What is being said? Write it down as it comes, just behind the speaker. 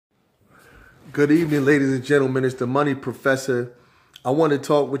Good evening, ladies and gentlemen. It's the Money Professor. I want to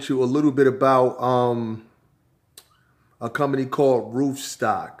talk with you a little bit about a company called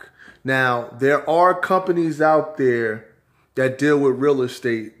Roofstock. Now, there are companies out there that deal with real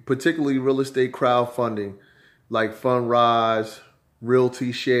estate, particularly real estate crowdfunding, like Fundrise,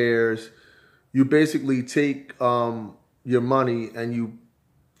 Realty Shares. You basically take your money and you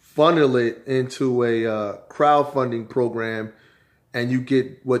funnel it into a crowdfunding program, and you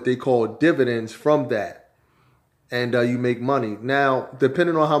get what they call dividends from that, and you make money. Now,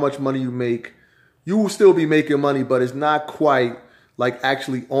 depending on how much money you make, you will still be making money, but it's not quite like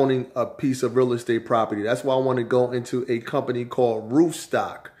actually owning a piece of real estate property. That's why I want to go into a company called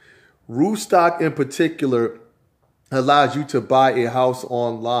Roofstock. Roofstock in particular allows you to buy a house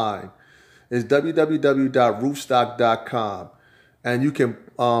online. It's www.roofstock.com. And you can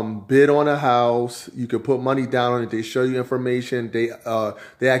bid on a house. You can put money down on it. They show you information. They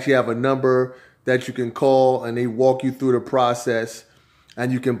actually have a number that you can call, and they walk you through the process.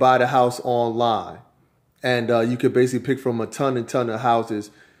 And you can buy the house online. And you can basically pick from a ton and ton of houses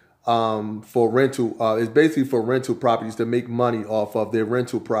for rental. It's basically for rental properties to make money off of their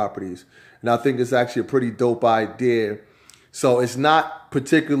rental properties. And I think it's actually a pretty dope idea. So it's not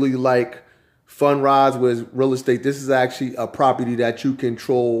particularly like Fundrise with real estate. This is actually a property that you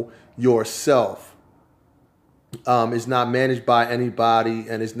control yourself. It's not managed by anybody,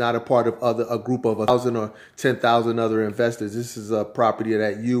 and it's not a part of a group of 1,000 or 10,000 other investors. This is a property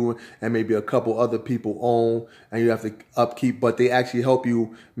that you and maybe a couple other people own, and you have to upkeep. But they actually help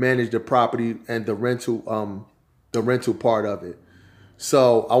you manage the property and the rental part of it.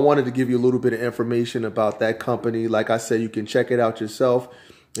 So I wanted to give you a little bit of information about that company. Like I said, you can check it out yourself.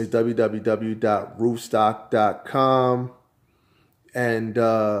 It's www.roofstock.com. And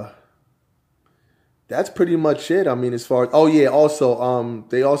that's pretty much it. I mean, as far as, oh yeah, also,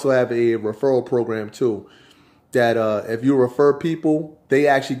 they also have a referral program too, that if you refer people, they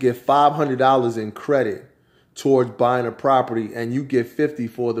actually get $500 in credit towards buying a property, and you get $50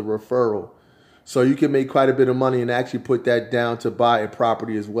 for the referral. So you can make quite a bit of money and actually put that down to buy a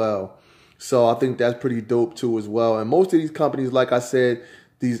property as well. So I think that's pretty dope too as well. And most of these companies, like I said,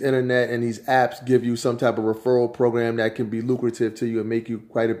 these internet and these apps give you some type of referral program that can be lucrative to you and make you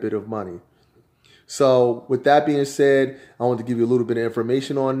quite a bit of money. So with that being said, I want to give you a little bit of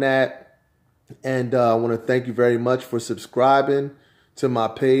information on that. And I want to thank you very much for subscribing to my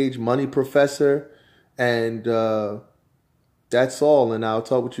page, Money Professor. And that's all. And I'll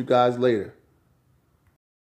talk with you guys later.